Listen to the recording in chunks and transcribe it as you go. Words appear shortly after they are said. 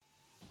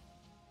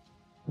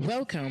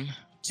Welcome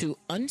to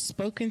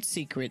Unspoken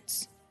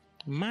Secrets.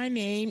 My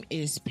name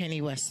is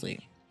Penny Wesley,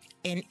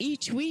 and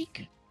each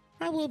week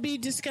I will be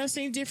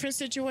discussing different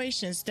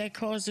situations that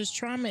causes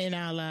trauma in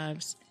our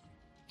lives.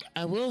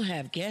 I will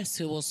have guests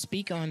who will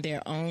speak on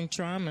their own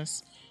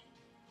traumas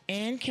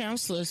and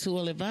counselors who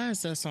will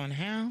advise us on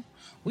how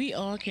we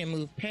all can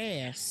move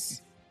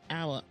past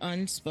our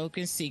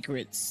unspoken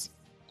secrets.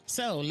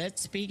 So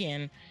let's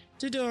begin.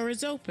 The door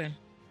is open.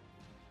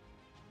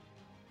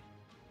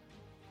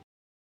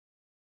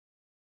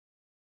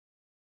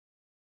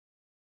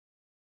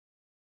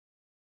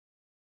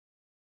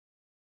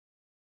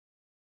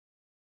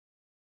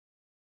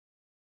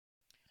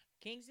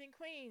 Kings and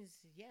queens,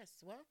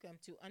 yes, welcome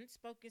to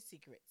Unspoken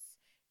Secrets.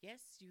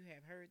 Yes, you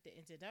have heard the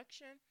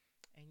introduction,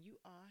 and you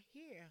are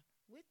here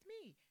with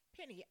me,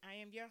 Penny. I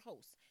am your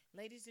host.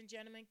 Ladies and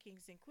gentlemen,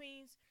 kings and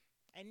queens,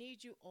 I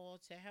need you all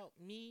to help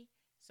me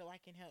so I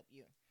can help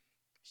you.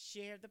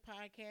 Share the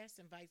podcast,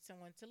 invite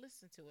someone to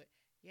listen to it.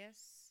 Yes,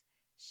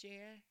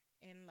 share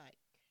and like.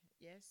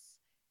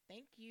 Yes,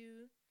 thank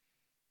you.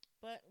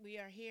 But we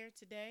are here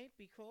today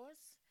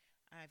because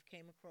I've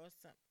came across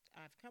some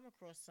I've come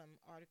across some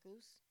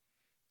articles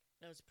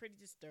that was pretty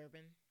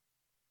disturbing.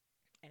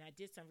 And I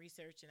did some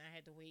research and I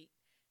had to wait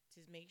to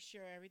make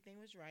sure everything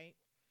was right.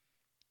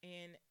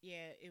 And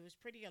yeah, it was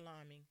pretty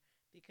alarming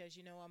because,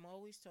 I'm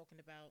always talking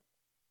about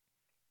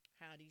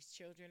how these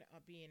children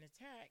are being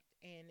attacked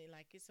and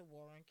like it's a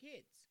war on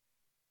kids.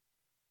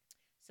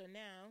 So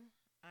now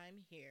I'm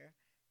here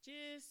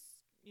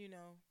just,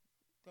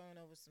 going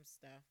over some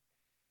stuff.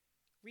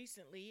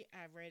 Recently,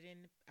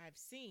 I've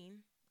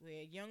seen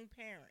where young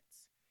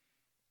parents,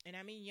 and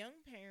I mean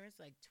young parents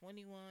like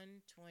 21,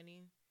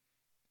 20,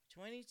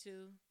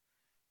 22,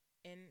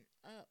 and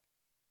up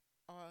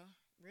are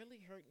really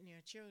hurting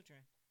their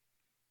children.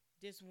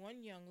 This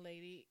one young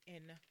lady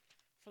in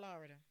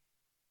Florida,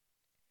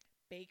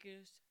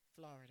 Bakers,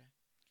 Florida.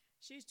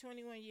 She's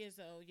 21 years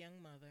old,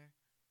 young mother.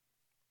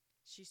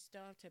 She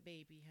starved her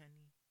baby,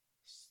 honey.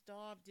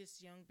 Starved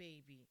this young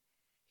baby.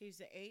 He's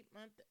an 8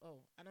 month.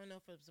 Oh, I don't know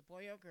if it was a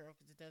boy or a girl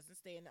because it doesn't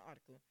stay in the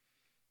article.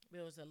 But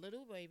it was a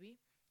little baby,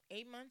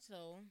 8 months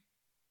old,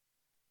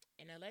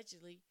 and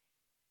allegedly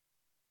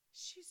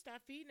she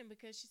stopped feeding him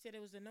because she said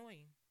it was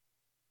annoying.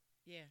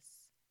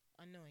 Yes,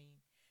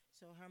 annoying.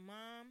 So her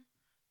mom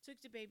took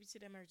the baby to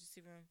the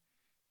emergency room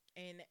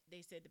and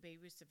they said the baby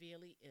was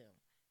severely ill.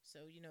 So,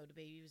 the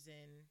baby was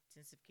in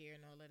intensive care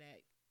and all of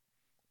that,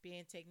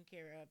 being taken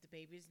care of. The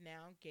baby is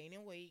now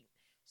gaining weight.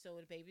 So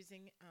the baby's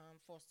in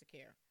foster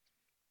care.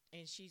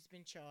 And she's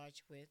been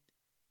charged with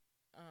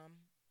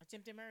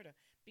attempted murder.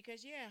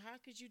 Because, yeah, how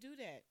could you do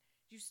that?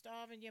 You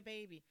starving your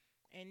baby.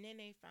 And then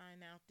they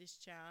find out this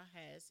child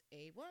has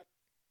a what?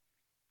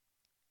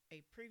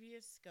 A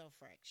previous skull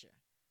fracture.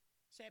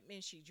 So that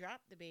means she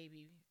dropped the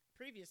baby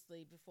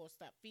previously before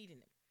stop feeding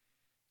him.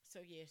 So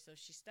yeah, so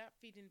she stopped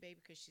feeding the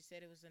baby because she said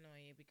it was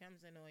annoying. It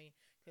becomes annoying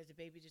because the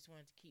baby just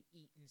wanted to keep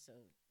eating, so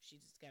she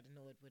just got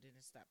annoyed with it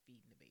and stopped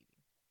feeding the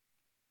baby.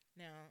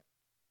 Now,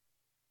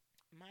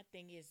 my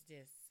thing is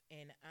this,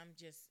 and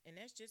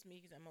that's just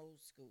me because I'm old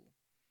school.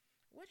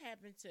 What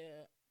happened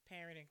to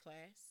parenting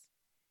class?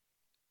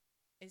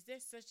 Is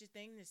there such a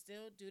thing that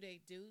still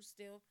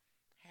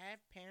have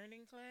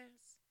parenting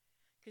class?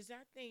 Because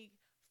I think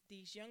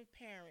these young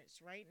parents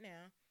right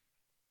now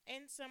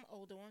and some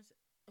older ones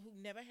who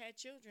never had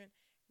children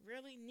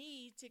really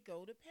need to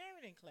go to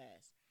parenting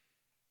class.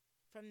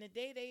 From the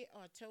day they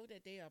are told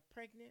that they are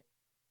pregnant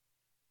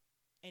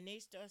and they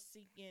start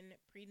seeking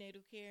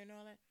prenatal care and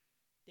all that,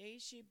 they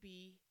should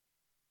be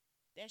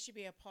that should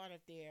be a part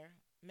of their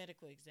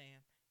medical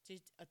exam to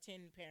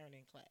attend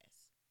parenting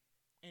class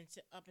and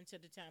up until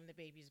the time the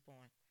baby is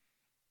born.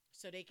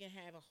 So they can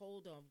have a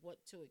hold of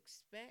what to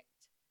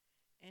expect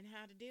and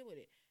how to deal with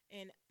it.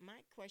 And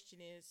my question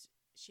is,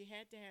 she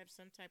had to have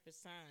some type of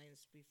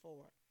signs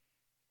before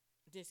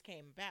this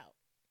came about.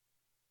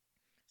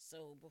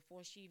 So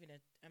before she even,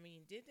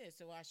 did this,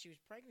 so while she was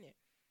pregnant,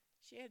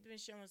 she had been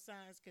showing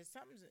signs because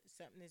something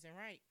isn't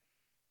right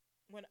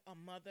when a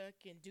mother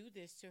can do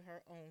this to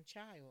her own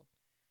child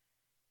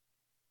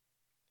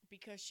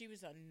because she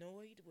was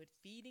annoyed with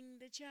feeding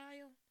the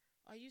child.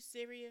 Are you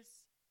serious?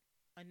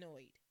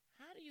 Annoyed.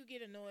 How do you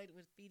get annoyed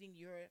with feeding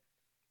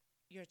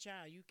your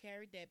child? You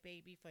carried that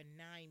baby for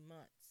 9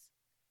 months.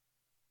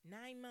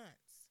 9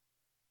 months.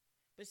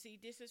 But see,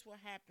 this is what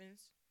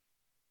happens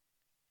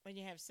when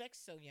you have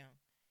sex so young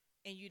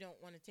and you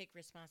don't want to take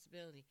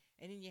responsibility.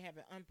 And then you have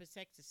an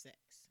unprotected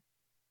sex.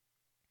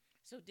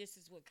 So this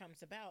is what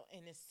comes about.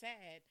 And it's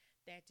sad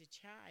that the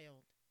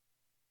child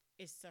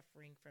is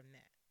suffering from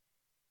that.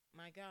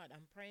 My God,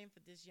 I'm praying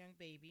for this young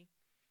baby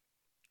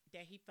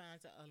that he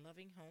finds a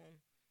loving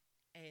home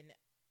and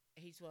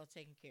he's well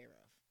taken care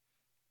of.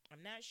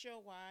 I'm not sure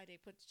why they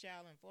put the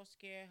child in foster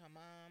care, her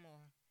mom or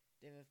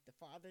the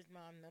father's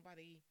mom.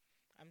 Nobody.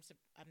 I'm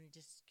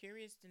just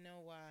curious to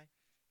know why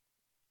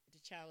the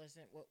child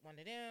isn't with one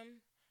of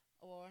them,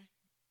 or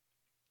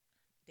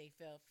they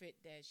felt fit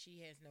that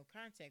she has no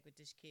contact with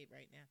this kid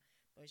right now.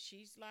 But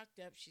she's locked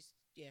up. She's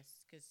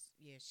Yes, because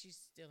yeah, she's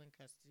still in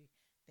custody.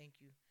 Thank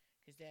you,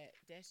 because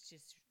that's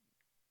just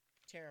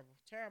terrible,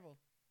 terrible.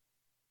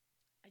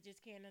 I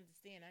just can't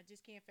understand. I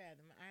just can't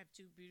fathom. I have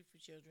two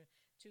beautiful children,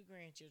 two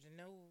grandchildren.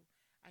 No,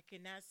 I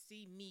cannot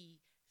see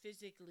me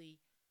physically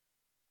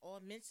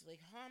or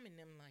mentally harming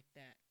them like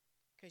that.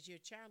 Because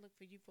your child look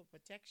for you for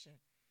protection.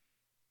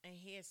 And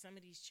here, some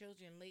of these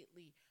children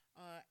lately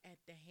are at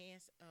the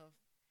hands of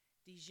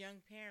these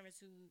young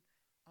parents who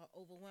are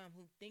overwhelmed,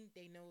 who think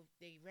they know if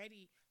they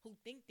ready, who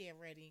think they're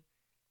ready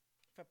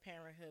for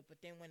parenthood, but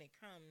then when it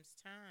comes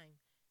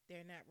time,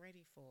 they're not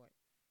ready for it.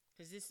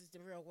 Because this is the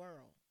real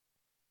world.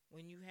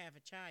 When you have a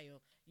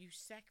child, you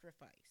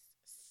sacrifice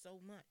so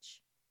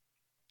much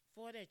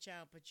for that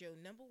child, but your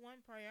number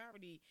one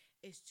priority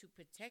is to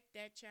protect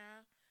that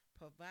child,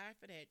 provide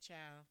for that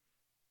child,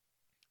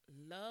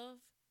 love,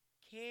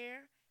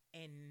 care,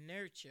 and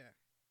nurture.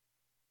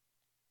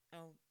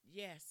 Oh,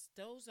 yes,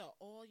 those are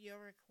all your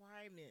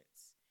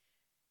requirements.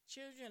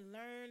 Children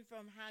learn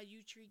from how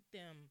you treat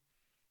them.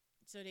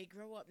 So they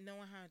grow up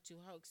knowing how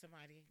to hug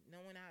somebody,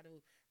 knowing how to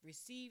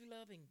receive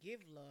love and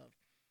give love.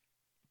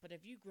 But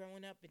if you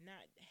growing up and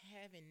not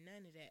having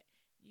none of that,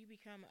 you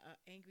become an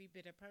angry,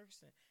 bitter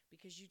person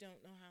because you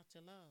don't know how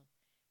to love.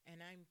 And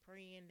I'm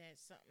praying that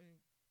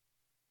something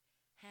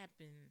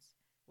happens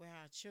where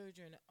our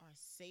children are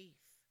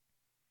safe.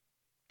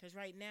 Because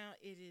right now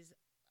it is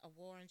a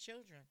war on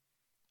children.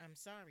 I'm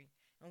sorry.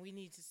 And we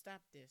need to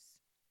stop this.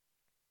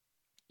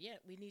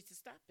 Yeah, we need to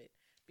stop it.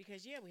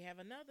 Because, yeah, we have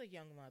another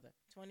young mother,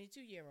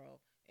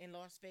 22-year-old, in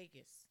Las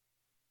Vegas.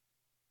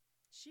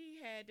 She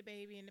had the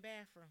baby in the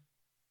bathroom.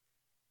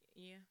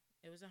 Yeah,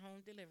 it was a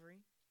home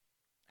delivery.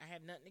 I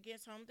have nothing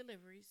against home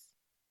deliveries.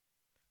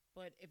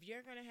 But if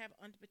you're going to have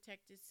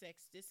unprotected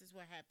sex, this is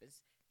what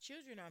happens.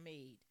 Children are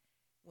made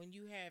when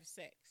you have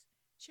sex.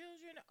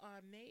 Children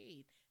are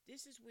made.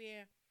 This is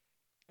where,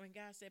 when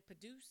God said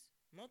produce,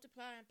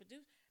 multiply, and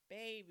produce,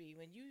 baby,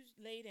 when you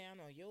lay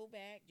down on your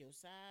back, your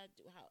side,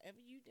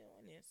 however you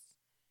doing this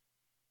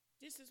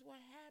is what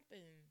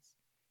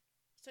happens.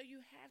 So you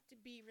have to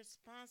be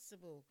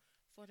responsible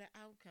for the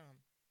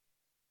outcome.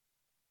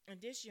 And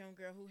this young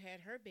girl who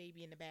had her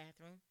baby in the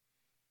bathroom,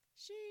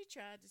 she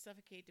tried to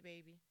suffocate the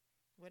baby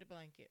with a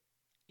blanket.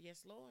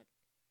 Yes, Lord.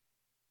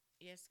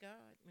 Yes,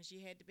 God. When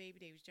she had the baby,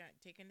 they was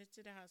taking her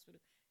to the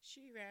hospital.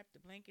 She wrapped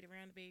the blanket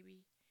around the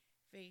baby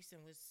face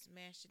and was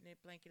smashing the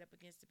blanket up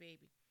against the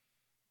baby.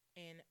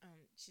 And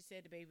she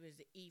said the baby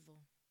was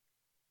evil.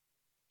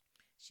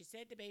 She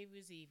said the baby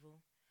was evil.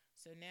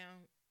 So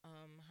now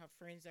her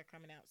friends are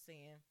coming out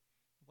saying,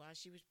 while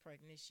she was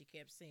pregnant, she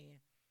kept saying,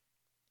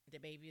 the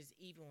baby is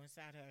evil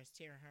inside her. It's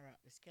tearing her up.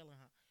 It's killing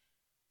her.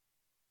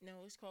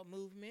 No, it's called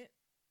movement,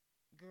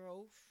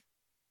 growth.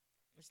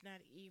 It's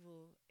not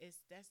evil.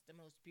 That's the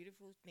most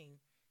beautiful thing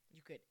you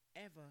could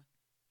ever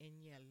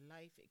in your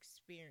life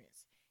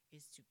experience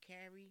is to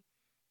carry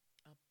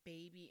a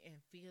baby and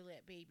feel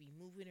that baby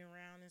moving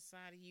around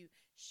inside of you,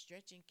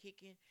 stretching,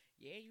 kicking.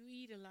 Yeah, you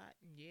eat a lot.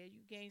 Yeah,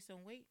 you gain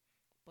some weight.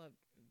 But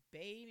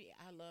baby,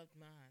 I loved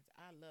mine.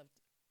 I loved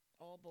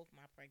both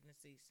my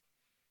pregnancies.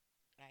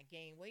 I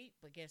gained weight,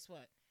 but guess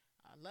what?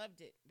 I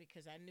loved it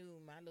because I knew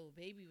my little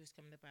baby was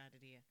coming up out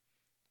of there.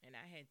 And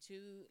I had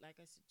two,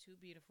 like I said, two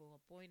beautiful,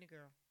 a boy and a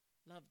girl.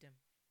 Loved them.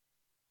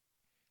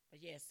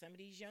 But yes, some of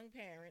these young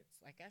parents,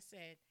 like I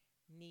said,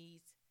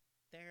 needs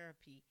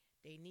therapy.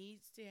 They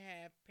needs to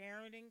have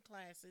parenting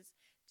classes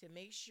to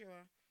make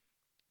sure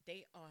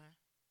they are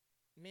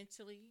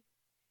mentally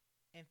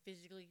and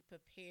physically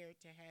prepared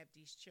to have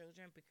these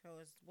children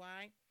because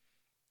why?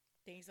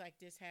 Things like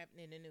this happen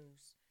in the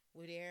news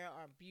where they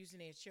are abusing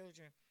their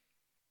children.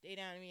 They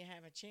don't even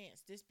have a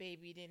chance. This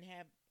baby didn't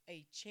have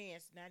a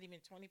chance, not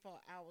even 24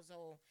 hours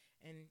old,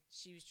 and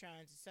she was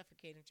trying to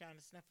suffocate him, trying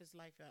to snuff his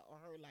life out or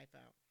her life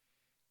out.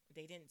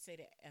 They didn't say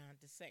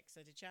the sex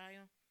of the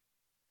child,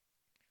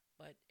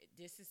 but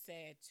this is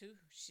sad too.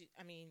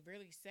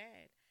 Really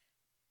sad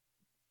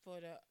for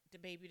the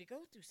baby to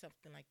go through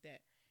something like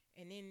that.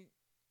 And then,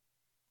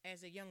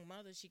 as a young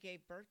mother, she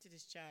gave birth to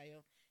this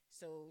child,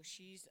 so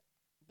she's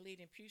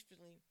bleeding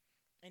profusely,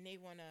 and they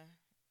want to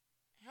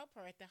help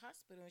her at the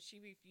hospital, and she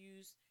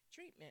refused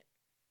treatment.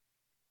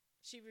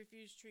 She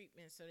refused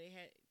treatment, so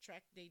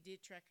they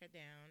did track her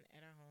down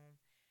at her home,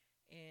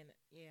 and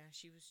yeah,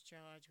 she was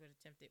charged with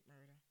attempted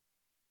murder.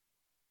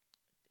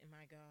 And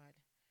my God,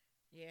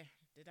 yeah,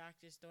 the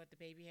doctors thought the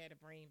baby had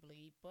a brain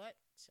bleed, but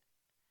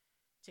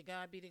to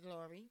God be the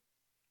glory.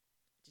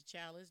 The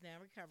child is now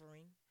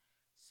recovering.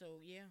 So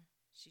yeah,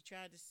 she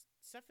tried to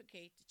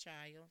suffocate the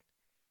child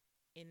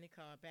in the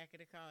car, back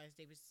of the car, as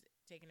they was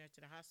taking her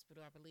to the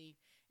hospital, I believe.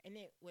 And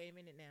then, wait a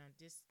minute now,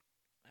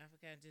 I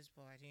forgot this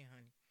part here,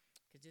 honey,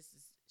 because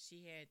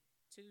she had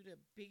two of the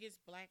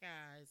biggest black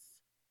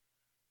eyes.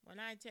 When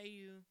I tell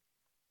you,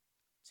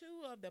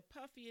 two of the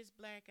puffiest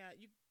black eyes,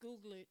 you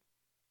Google it,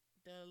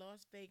 the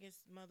Las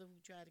Vegas mother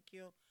who tried to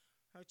kill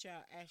her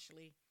child,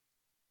 Ashley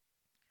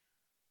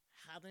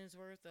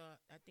Hollingsworth, or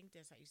I think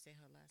that's how you say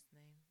her last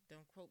name.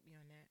 Don't quote me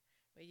on that.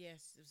 But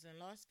yes, it was in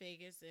Las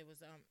Vegas. It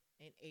was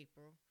in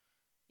April.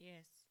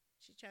 Yes.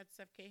 She tried to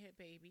suffocate her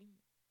baby.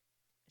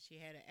 She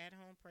had an at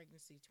home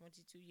pregnancy,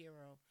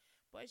 22-year-old.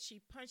 But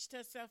she punched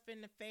herself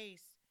in the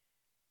face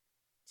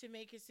to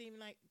make it seem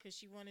like, because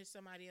she wanted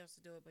somebody else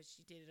to do it, but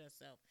she did it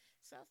herself.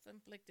 Self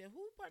inflicted.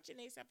 Who punching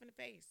themselves in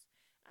the face?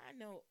 I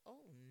know.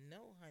 Oh,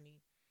 no, honey.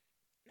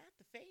 Not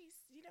the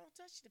face. You don't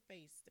touch the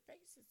face. The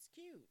face is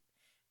cute.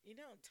 You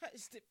don't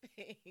touch the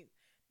face.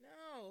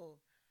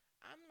 No.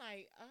 I'm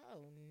like,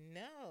 oh,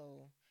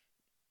 no.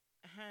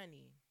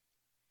 Honey.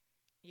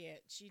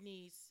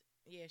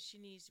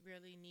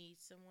 Really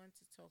needs someone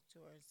to talk to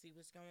her and see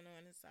what's going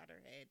on inside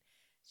her head.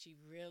 She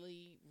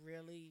really,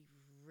 really,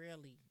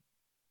 really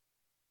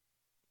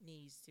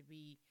needs to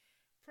be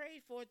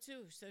prayed for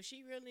too. So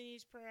she really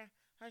needs prayer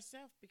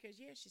herself because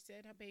she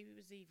said her baby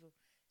was evil.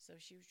 So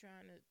she was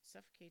trying to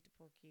suffocate the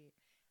poor kid.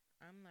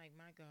 I'm like,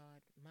 my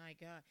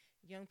God.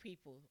 Young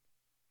people,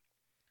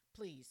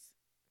 please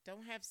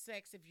don't have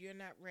sex if you're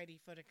not ready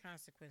for the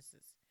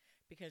consequences.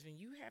 Because when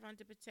you have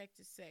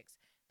unprotected sex,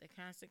 the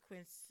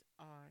consequences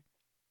are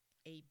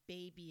a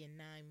baby in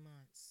 9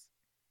 months.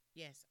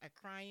 Yes, a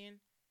crying,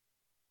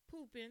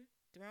 pooping,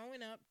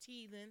 throwing up,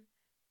 teething,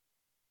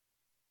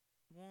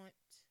 want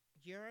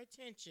your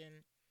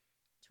attention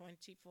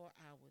 24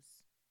 hours.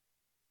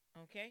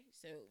 Okay?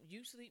 So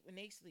you sleep when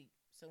they sleep.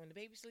 So when the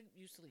baby sleep,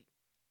 you sleep.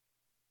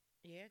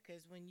 Yeah,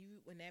 because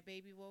when that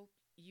baby woke,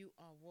 you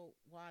are woke,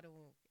 wide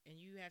awoke, and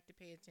you have to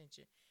pay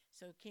attention.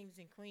 So kings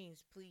and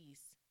queens, please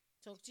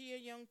talk to your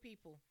young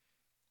people.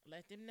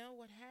 Let them know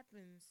what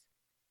happens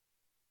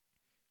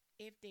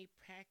if they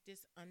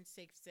practice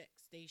unsafe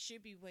sex. They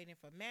should be waiting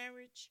for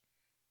marriage.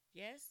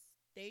 Yes,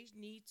 they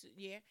need to.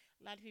 Yeah,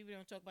 a lot of people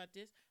don't talk about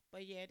this,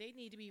 but they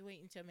need to be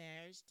waiting till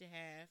marriage to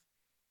have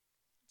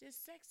this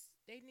sex.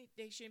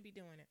 They shouldn't be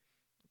doing it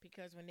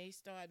because when they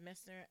start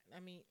messing around,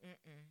 I mean,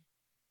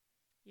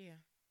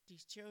 yeah,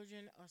 these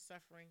children are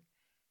suffering,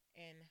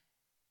 and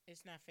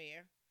it's not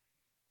fair.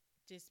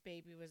 This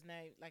baby was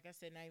not, like I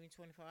said, not even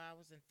 24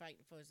 hours and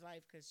fighting for his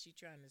life because she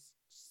trying to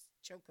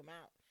choke him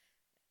out.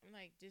 I'm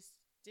like, this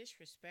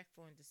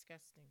disrespectful and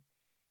disgusting.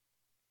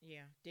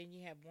 Yeah. Then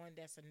you have one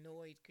that's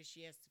annoyed because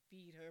she has to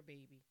feed her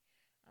baby.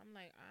 I'm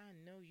like, I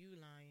know you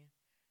lying.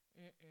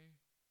 Mm-mm.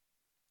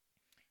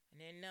 And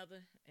then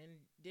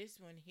and this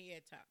one here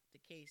topped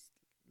the case,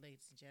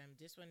 ladies and gentlemen.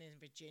 This one in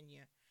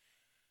Virginia.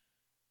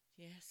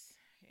 Yes,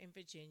 in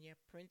Virginia,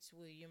 Prince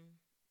William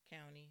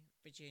County,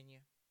 Virginia.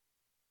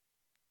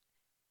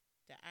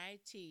 The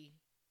IT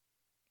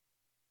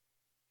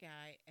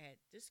guy at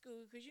the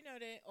school, because you know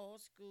that all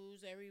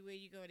schools, everywhere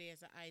you go,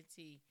 there's an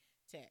IT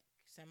tech.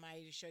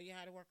 Somebody to show you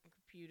how to work on a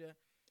computer,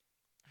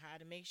 how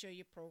to make sure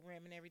your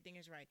program and everything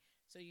is right.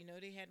 So you know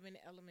they had them in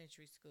the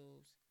elementary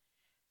schools.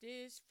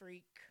 This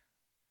freak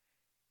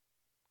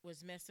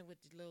was messing with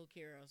the little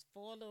girls.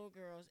 4 little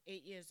girls,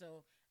 8 years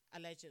old,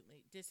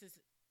 allegedly. This is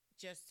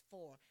just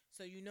four.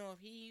 So you know if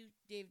he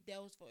did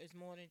those four, it's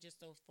more than just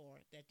those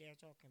four that they're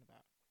talking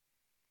about.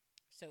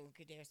 So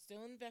they're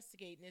still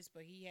investigating this,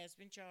 but he has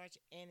been charged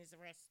and is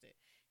arrested.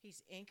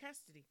 He's in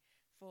custody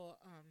for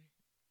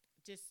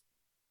just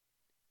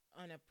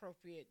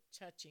inappropriate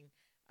touching.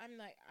 I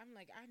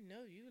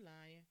know you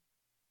lying.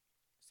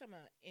 Some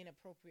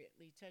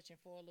inappropriately touching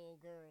 4 little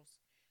girls.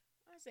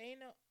 I say, ain't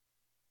no.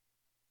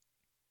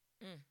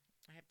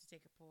 I have to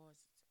take a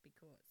pause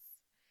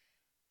because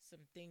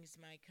some things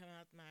might come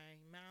out my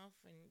mouth,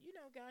 and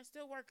God's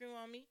still working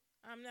on me.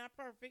 I'm not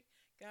perfect.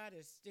 God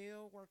is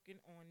still working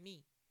on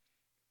me.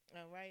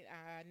 All right,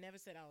 I never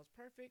said I was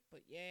perfect,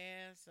 but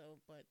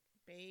but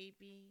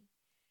baby,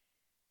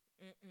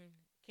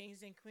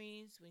 kings and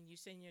queens, when you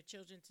send your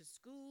children to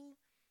school,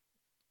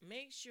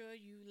 make sure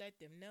you let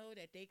them know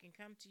that they can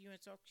come to you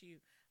and talk to you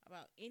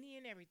about any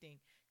and everything.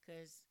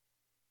 Because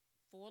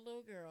 4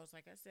 little girls,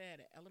 like I said,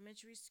 at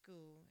elementary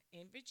school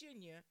in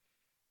Virginia,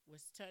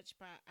 was touched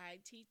by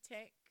IT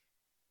tech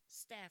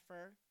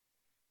staffer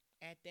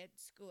at that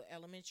school,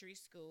 elementary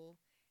school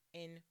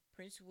in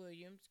Prince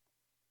Williams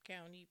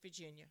County,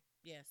 Virginia.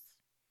 Yes.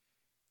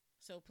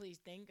 So please,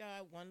 thank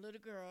God, one little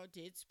girl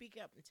did speak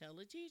up and tell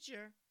the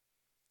teacher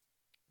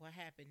what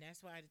happened.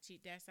 That's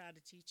how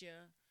the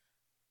teacher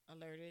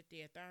alerted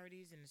the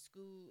authorities in the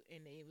school,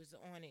 and it was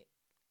on it.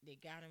 They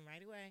got him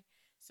right away.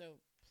 So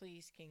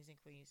please, kings and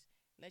queens,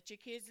 let your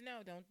kids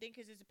know. Don't think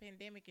because it's a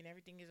pandemic and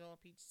everything is all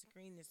peaches and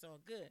cream, it's all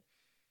good.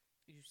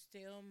 You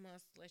still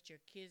must let your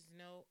kids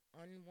know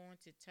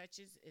unwanted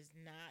touches is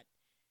not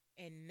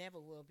and never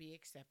will be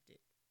accepted.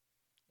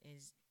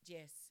 Is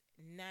just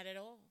not at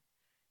all.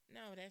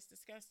 No, that's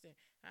disgusting.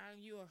 How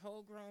you a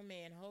whole grown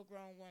man, whole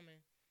grown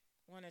woman,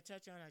 want to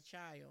touch on a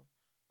child?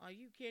 Are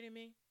you kidding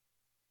me?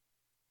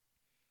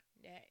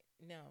 That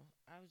no,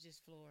 I was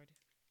just floored.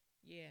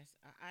 Yes,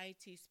 a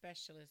IT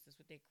specialist is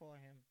what they call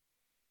him.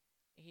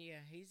 Yeah,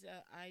 he's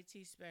a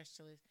IT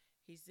specialist.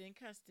 He's in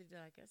custody,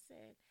 like I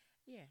said.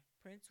 Yeah,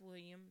 Prince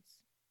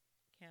Williams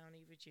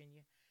County,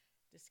 Virginia.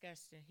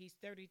 Disgusting. He's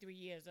 33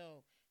 years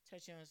old,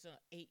 touching on some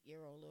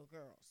 8-year-old little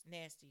girls.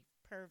 Nasty.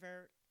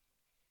 Pervert.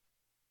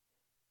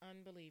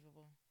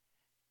 Unbelievable.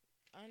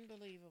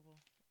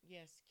 Unbelievable.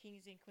 Yes,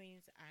 kings and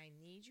queens, I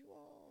need you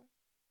all.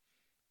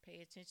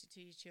 Pay attention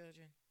to your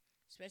children,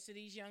 especially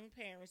these young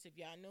parents. If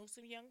y'all know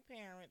some young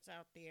parents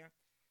out there,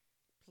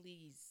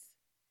 please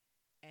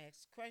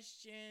ask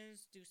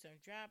questions, do some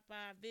drop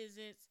by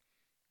visits.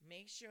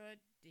 Make sure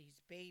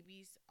these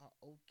babies are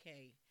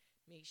okay.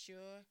 Make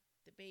sure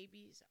the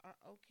babies are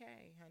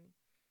okay, honey.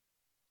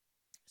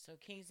 So,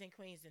 kings and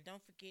queens, and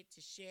don't forget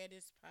to share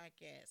this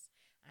podcast.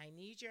 I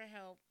need your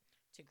help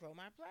to grow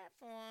my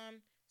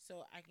platform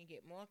so I can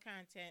get more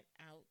content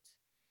out.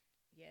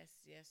 Yes,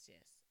 yes,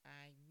 yes.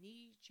 I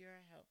need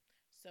your help.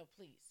 So,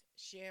 please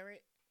share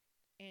it.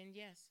 And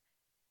yes,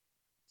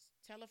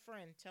 tell a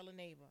friend, tell a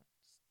neighbor.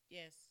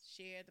 Yes,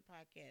 share the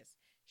podcast.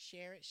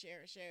 Share it,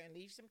 share it, share it, and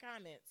leave some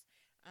comments.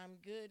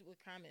 I'm good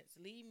with comments.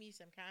 Leave me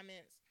some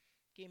comments.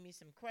 Give me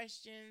some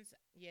questions.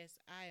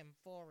 Yes, I am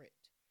for it.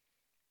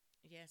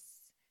 Yes.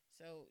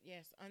 So,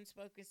 yes,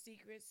 Unspoken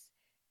Secrets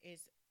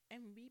is,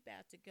 and we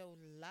about to go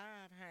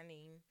live,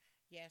 honey.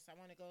 Yes, I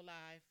want to go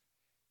live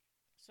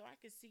so I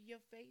can see your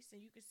face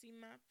and you can see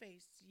my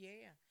face.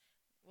 Yeah.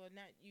 Well,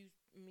 not you,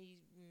 me,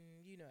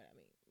 you know what I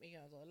mean. We're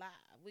going to go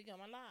live. We're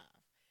going to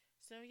live.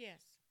 So, yes,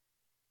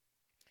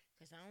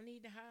 because I don't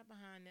need to hide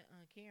behind the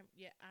camera.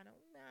 Yeah, I don't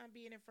mind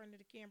being in front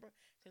of the camera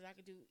because I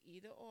could do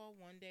either or.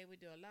 One day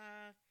we do a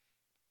live,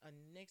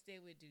 next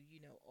day we do,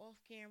 off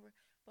camera.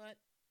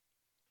 But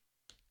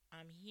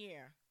I'm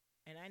here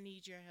and I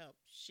need your help.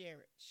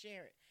 Share it,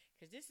 share it.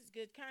 Because this is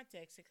good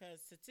context because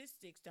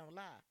statistics don't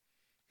lie.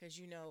 Because,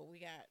 we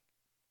got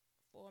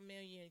 4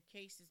 million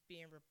cases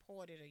being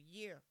reported a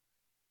year.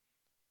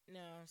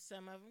 Now,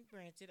 some of them,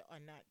 granted, are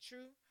not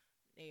true.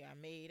 They are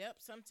made up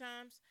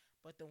sometimes.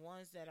 But the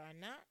ones that are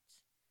not,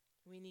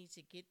 we need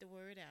to get the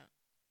word out.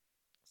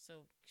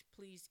 So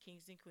please,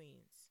 kings and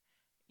queens.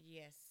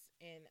 Yes.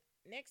 And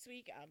next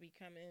week, I'll be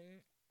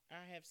coming.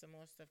 I have some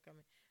more stuff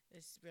coming.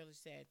 It's really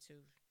sad,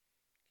 too.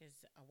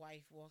 Because a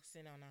wife walks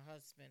in on her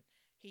husband.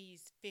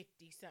 He's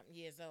 50 something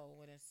years old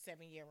with a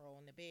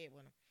 7-year-old in the bed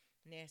with him.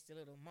 Nasty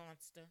little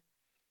monster.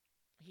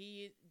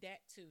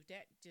 That too.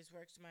 That just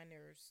works my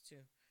nerves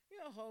too.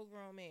 You're a whole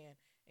grown man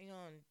and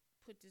gonna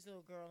put this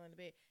little girl in the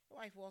bed.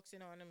 The wife walks in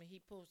on him and he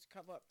pulls the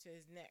cover up to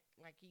his neck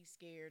like he's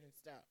scared and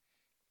stuff.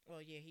 Well,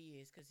 yeah, he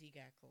is because he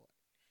got caught.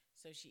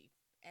 So she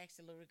asked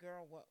the little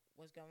girl what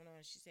was going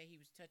on. She said he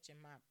was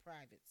touching my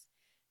privates.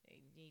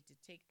 They need to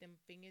take them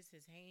fingers,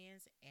 his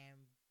hands,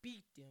 and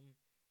beat them.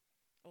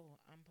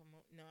 Oh,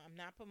 no, I'm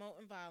not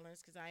promoting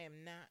violence because I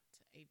am not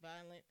a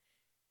violent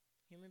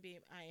human being.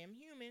 I am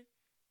human.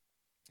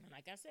 And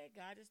like I said,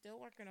 God is still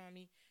working on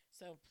me.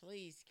 So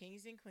please,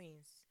 kings and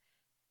queens,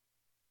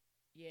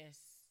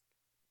 yes,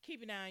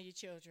 keep an eye on your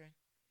children.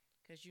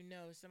 Because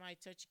somebody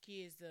touch your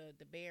kids, the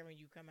bear when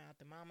you come out,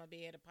 the mama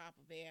bear, the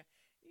papa bear.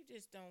 You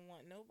just don't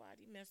want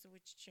nobody messing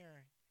with your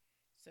children.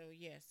 So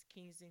yes,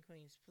 kings and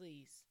queens,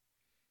 please.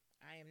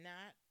 I am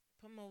not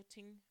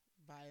promoting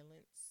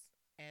violence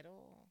at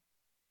all.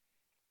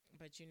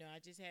 But I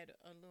just had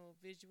a little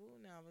visual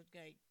and I was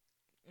like,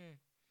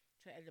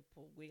 tried to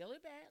wheel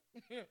it back.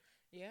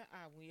 Yeah,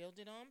 I wheeled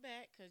it on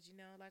back because,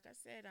 like I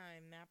said, I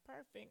am not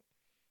perfect.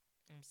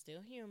 I'm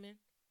still human.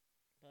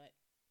 But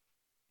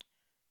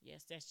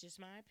yes, that's just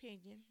my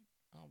opinion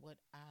on what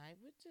I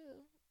would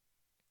do.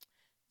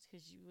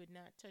 Because you would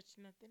not touch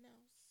nothing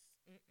else.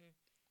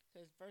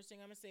 Because first thing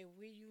I'm going to say,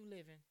 where you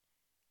living?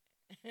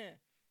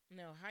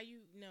 No, how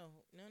you, no,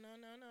 no, no,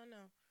 no, no,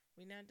 no.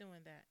 We're not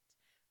doing that.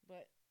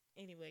 But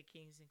anyway,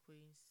 kings and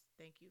queens,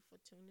 thank you for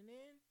tuning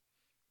in.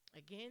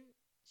 Again,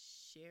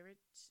 share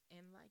it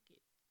and like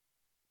it.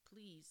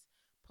 Please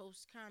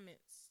post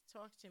comments.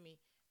 Talk to me.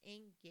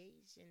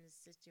 Engage in the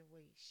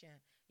situation.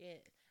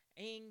 Yeah,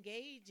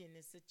 engage in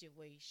the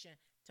situation.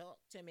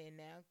 Talk to me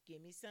now.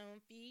 Give me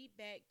some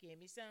feedback. Give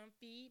me some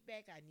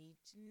feedback. I need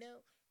to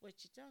know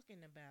what you're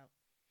talking about.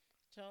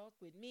 Talk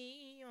with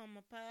me on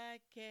my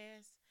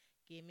podcast.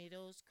 Give me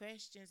those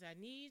questions. I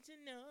need to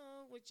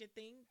know what you're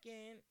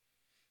thinking.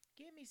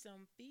 Give me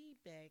some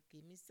feedback.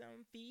 Give me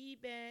some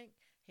feedback.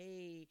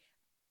 Hey,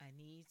 I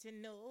need to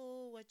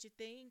know what you're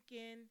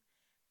thinking.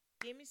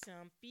 Give me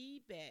some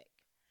feedback.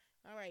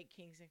 All right,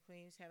 kings and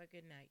queens, have a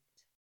good night.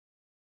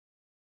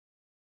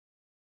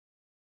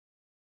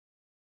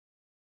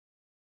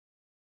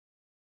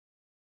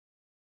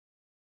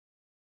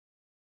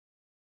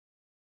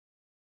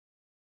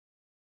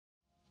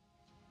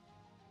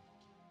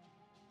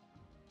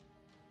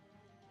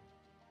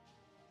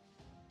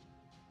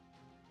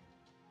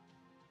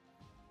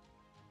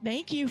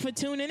 Thank you for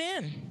tuning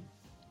in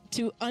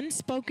to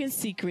Unspoken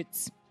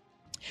Secrets.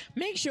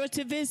 Make sure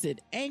to visit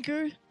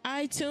Anchor,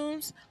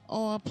 iTunes,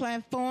 or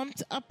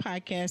platforms of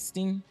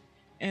podcasting.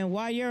 And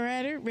while you're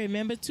at it,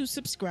 remember to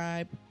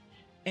subscribe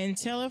and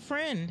tell a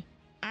friend.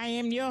 I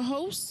am your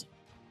host,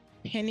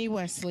 Penny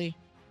Wesley.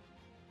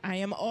 I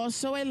am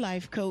also a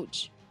life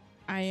coach.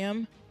 I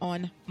am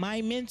on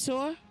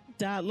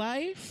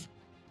mymentor.life.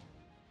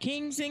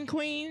 Kings and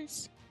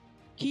queens,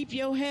 keep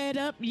your head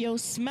up, your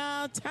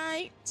smile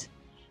tight.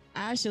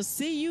 I shall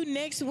see you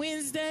next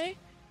Wednesday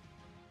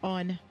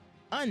on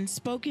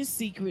Unspoken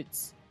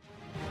Secrets.